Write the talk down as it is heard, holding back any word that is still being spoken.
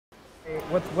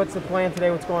What's the plan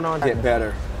today? What's going on? Get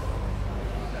better.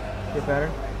 Get better?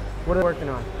 What are you working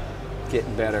on?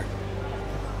 Getting better.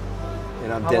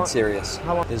 And I'm dead serious.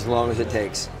 How long? As long as it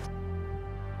takes.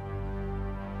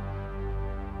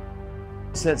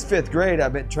 Since 5th grade,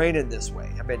 I've been training this way.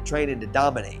 I've been training to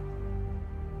dominate.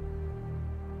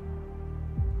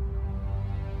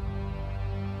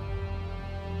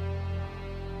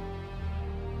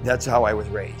 That's how I was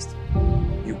raised.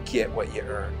 You get what you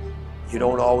earn. You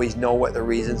don't always know what the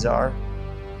reasons are.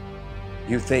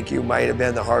 You think you might have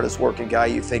been the hardest working guy.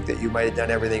 You think that you might have done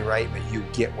everything right, but you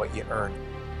get what you earn.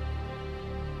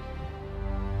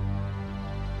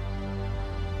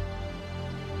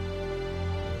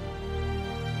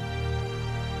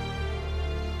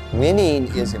 Winning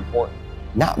is important,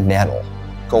 not medal,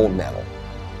 gold medal.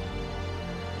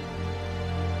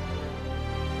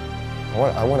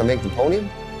 I want to make the podium?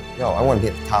 No, I want to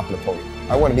be at the top of the podium.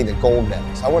 I want to be the gold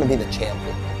medalist. I want to be the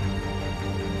champion.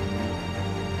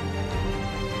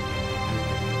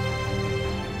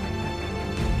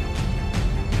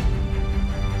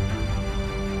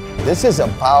 This is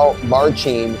about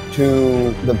marching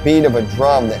to the beat of a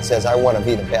drum that says, I want to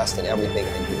be the best in everything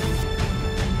I do.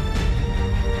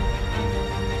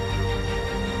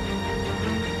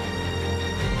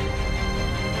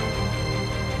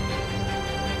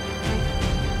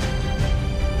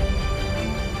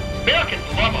 Americans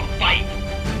love a fight.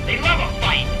 They love a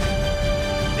fight.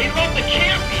 They love the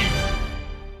champion.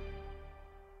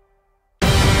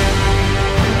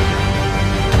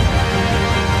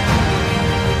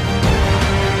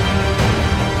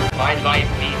 My life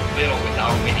means little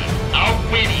without winning.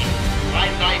 Without winning, my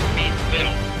life means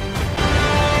little.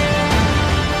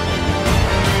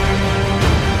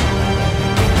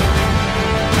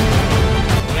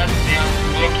 Let them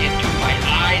look into my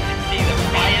eyes and see the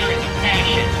fire and the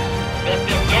passion. Let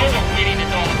them know what winning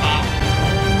is all about.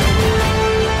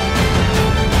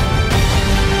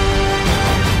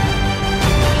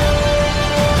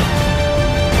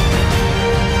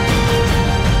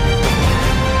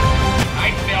 I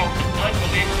felt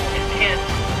unbelievable, intense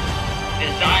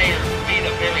desire to be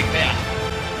the very best.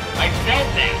 I felt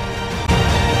that.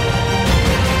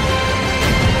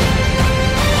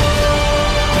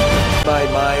 My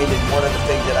mind, and one of the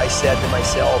things that I said to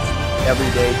myself every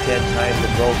day 10 times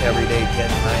and wrote every day 10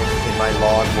 times in my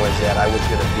log was that I was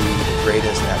going to be the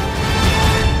greatest ever.